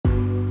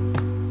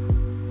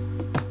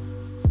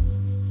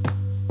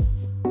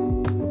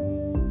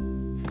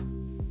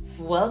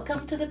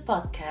Welcome to the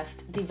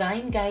podcast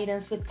Divine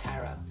Guidance with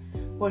Tarot,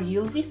 where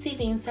you'll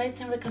receive insights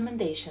and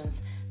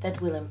recommendations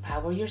that will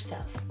empower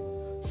yourself,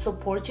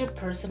 support your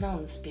personal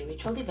and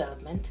spiritual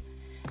development,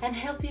 and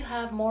help you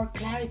have more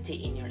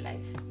clarity in your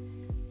life.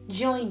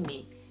 Join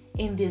me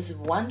in this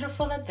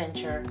wonderful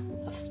adventure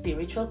of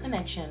spiritual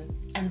connection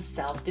and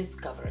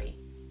self-discovery.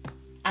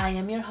 I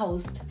am your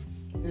host,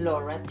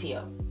 Laura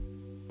Teo.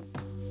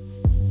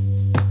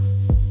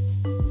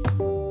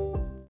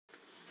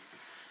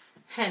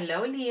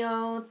 Hello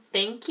Leo,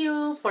 thank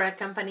you for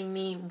accompanying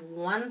me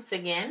once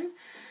again.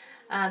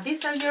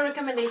 These are your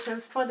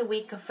recommendations for the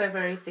week of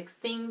February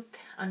 16th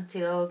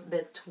until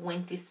the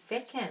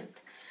 22nd.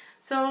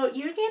 So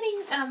you're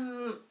getting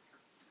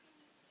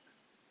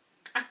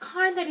a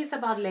card that is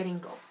about letting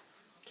go,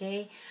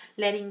 okay?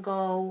 Letting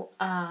go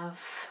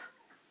of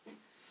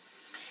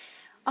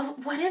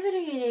whatever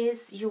it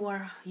is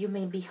you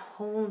may be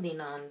holding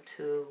on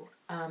to,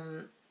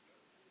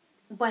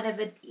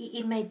 whatever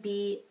it may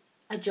be.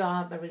 A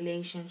job, a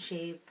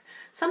relationship,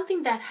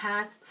 something that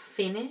has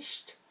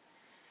finished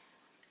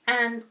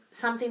and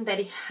something that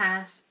it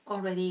has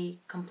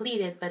already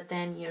completed, but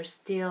then you're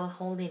still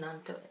holding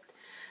on to it.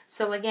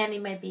 So again,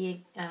 it might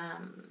be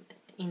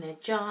in a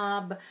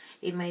job,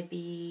 it might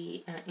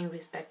be in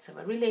respects of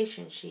a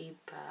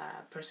relationship,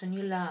 a person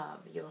you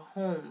love, your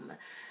home,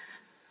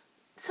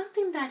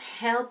 something that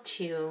helped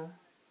you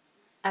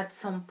at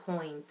some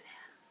point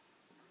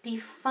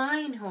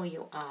define who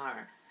you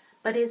are.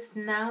 But it's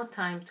now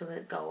time to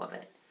let go of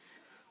it,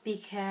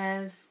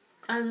 because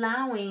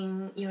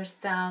allowing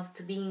yourself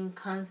to be in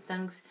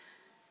constant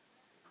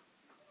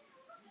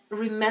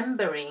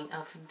remembering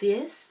of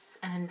this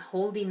and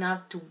holding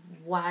up to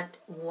what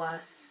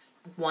was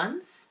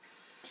once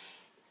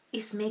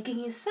is making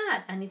you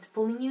sad and it's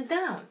pulling you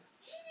down.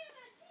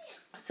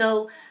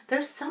 So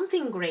there's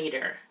something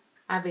greater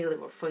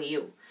available for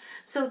you.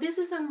 So this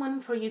is a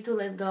moment for you to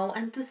let go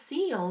and to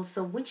see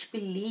also which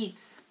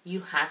beliefs you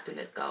have to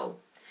let go.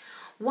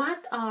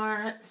 What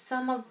are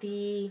some of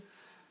the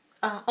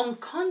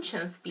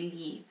unconscious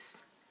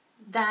beliefs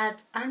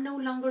that are no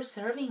longer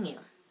serving you?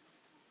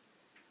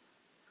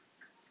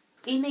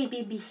 It may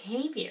be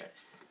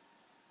behaviors.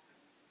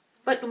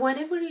 But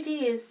whatever it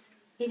is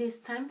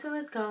time to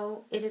let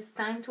go. It is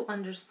time to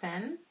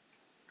understand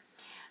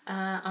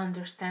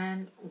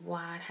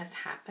what has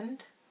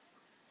happened.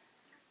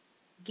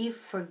 Give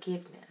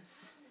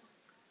forgiveness.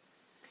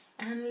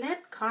 And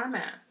let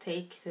karma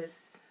takes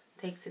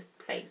its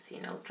place,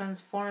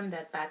 transform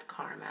that bad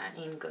karma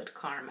in good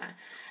karma,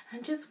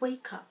 and just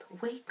wake up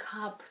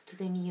to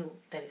the new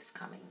that is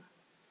coming.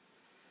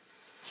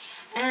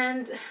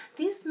 And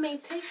this may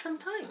take some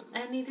time,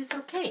 and it is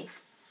okay,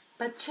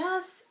 but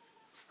just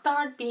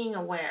start being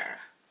aware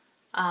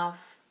of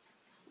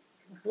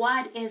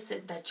what is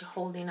it that you're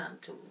holding on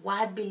to,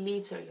 what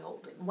beliefs are you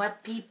holding,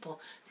 what people,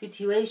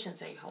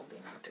 situations are you holding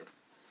on to.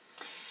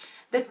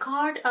 The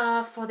card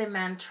for the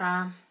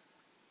mantra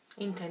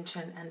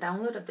intention and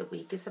download of the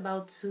week is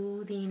about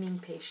soothing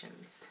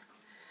impatience.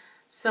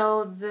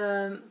 So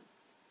the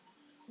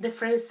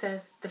phrase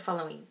says the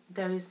following: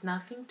 there is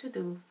nothing to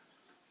do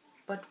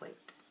but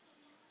wait.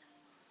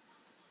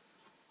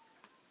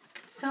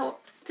 So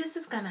this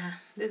is gonna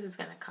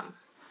come.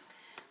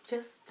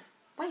 Just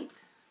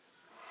wait.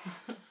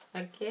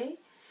 Okay?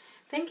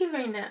 Thank you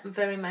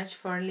very much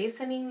for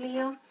listening,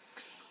 Leo.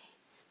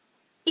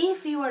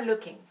 If you are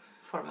looking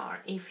for more,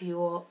 if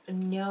you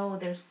know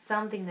there's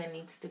something that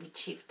needs to be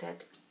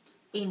shifted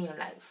in your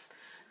life,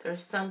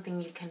 there's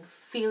something, you can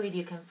feel it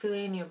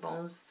in your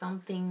bones,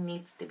 something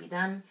needs to be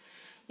done,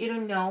 you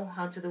don't know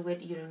how to do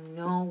it, you don't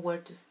know where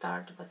to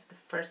start, what's the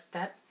first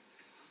step,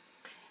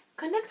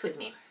 connect with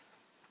me.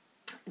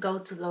 Go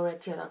to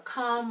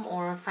laurateo.com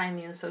or find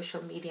me on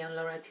social media on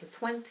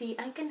laurateo20.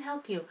 I can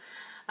help you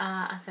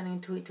as an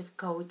intuitive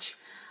coach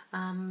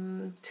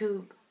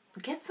to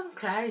get some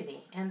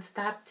clarity and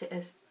start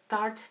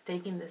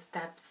taking the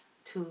steps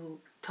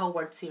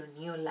towards your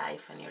new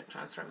life and your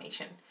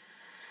transformation.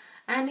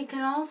 And it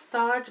can all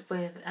start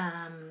with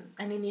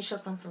an initial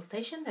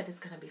consultation that is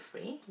going to be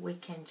free. We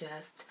can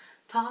just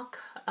talk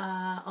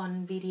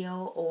on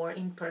video or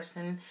in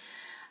person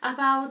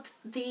about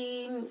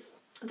the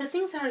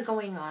things that are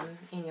going on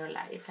in your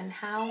life and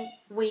how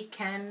we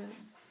can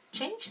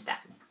change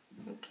that.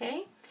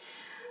 Okay?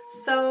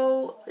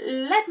 So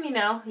let me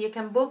know. You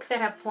can book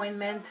that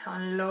appointment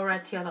on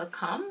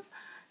laurateo.com.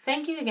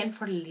 Thank you again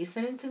for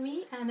listening to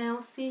me, and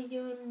I'll see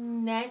you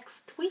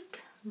next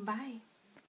week. Bye.